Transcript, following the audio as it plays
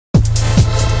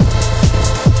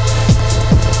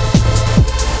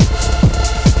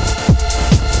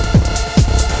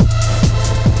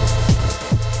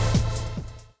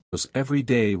every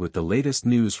day with the latest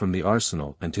news from the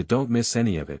Arsenal, and to don't miss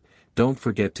any of it, don't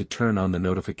forget to turn on the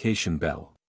notification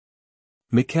bell.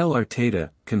 Mikel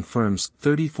Arteta confirms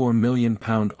 £34 million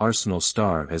Arsenal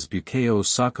star as Bukayo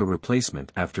Saka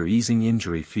replacement after easing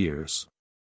injury fears.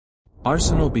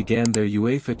 Arsenal began their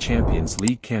UEFA Champions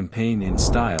League campaign in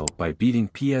style by beating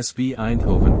PSV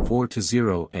Eindhoven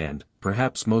 4-0 and,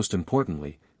 perhaps most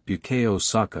importantly, Bukayo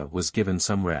Saka was given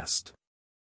some rest.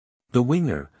 The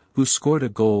winger, who scored a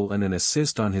goal and an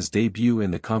assist on his debut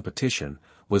in the competition,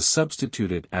 was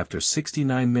substituted after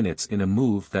 69 minutes in a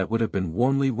move that would have been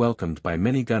warmly welcomed by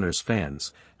many Gunners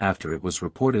fans, after it was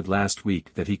reported last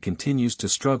week that he continues to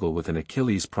struggle with an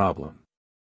Achilles problem.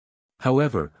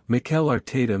 However, Mikel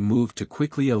Arteta moved to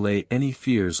quickly allay any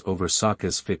fears over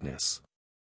Saka's fitness,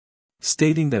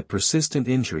 stating that persistent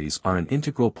injuries are an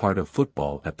integral part of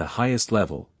football at the highest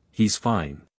level. "He's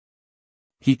fine.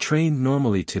 He trained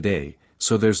normally today,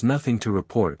 so there's nothing to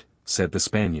report," said the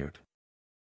Spaniard.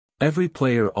 "Every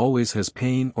player always has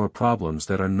pain or problems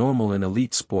that are normal in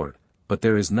elite sport, but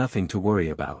there is nothing to worry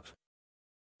about."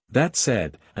 That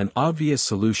said, an obvious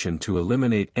solution to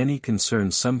eliminate any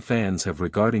concerns some fans have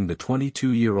regarding the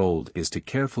 22-year-old is to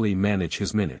carefully manage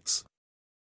his minutes.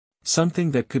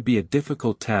 Something that could be a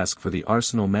difficult task for the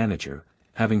Arsenal manager,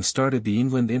 having started the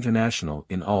England international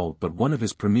in all but one of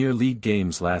his Premier League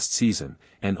games last season,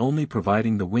 and only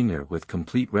providing the winger with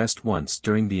complete rest once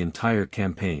during the entire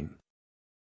campaign.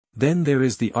 Then there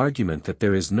is the argument that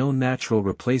there is no natural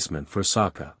replacement for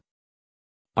Saka.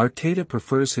 Arteta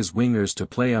prefers his wingers to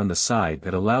play on the side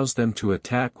that allows them to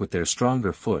attack with their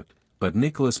stronger foot, but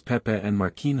Nicolas Pepe and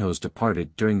Marquinhos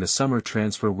departed during the summer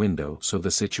transfer window, so the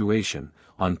situation,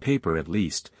 on paper at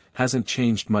least, hasn't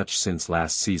changed much since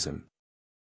last season.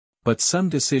 But some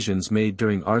decisions made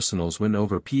during Arsenal's win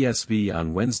over PSV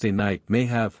on Wednesday night may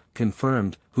have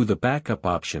confirmed who the backup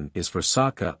option is for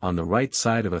Saka on the right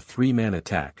side of a three-man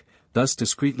attack, thus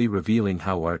discreetly revealing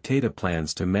how Arteta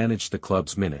plans to manage the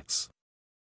club's minutes.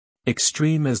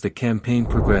 Extreme as the campaign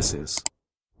progresses.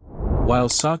 While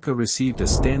Saka received a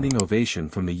standing ovation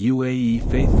from the UAE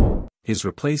faithful, his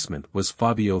replacement was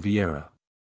Fabio Vieira.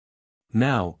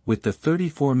 Now, with the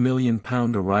 £34 million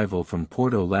arrival from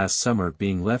Porto last summer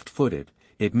being left-footed,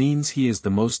 it means he is the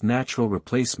most natural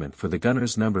replacement for the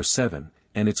Gunners' number 7,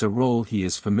 and it's a role he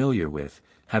is familiar with,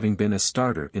 having been a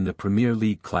starter in the Premier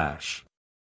League clash.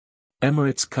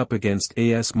 Emirates Cup against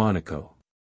AS Monaco.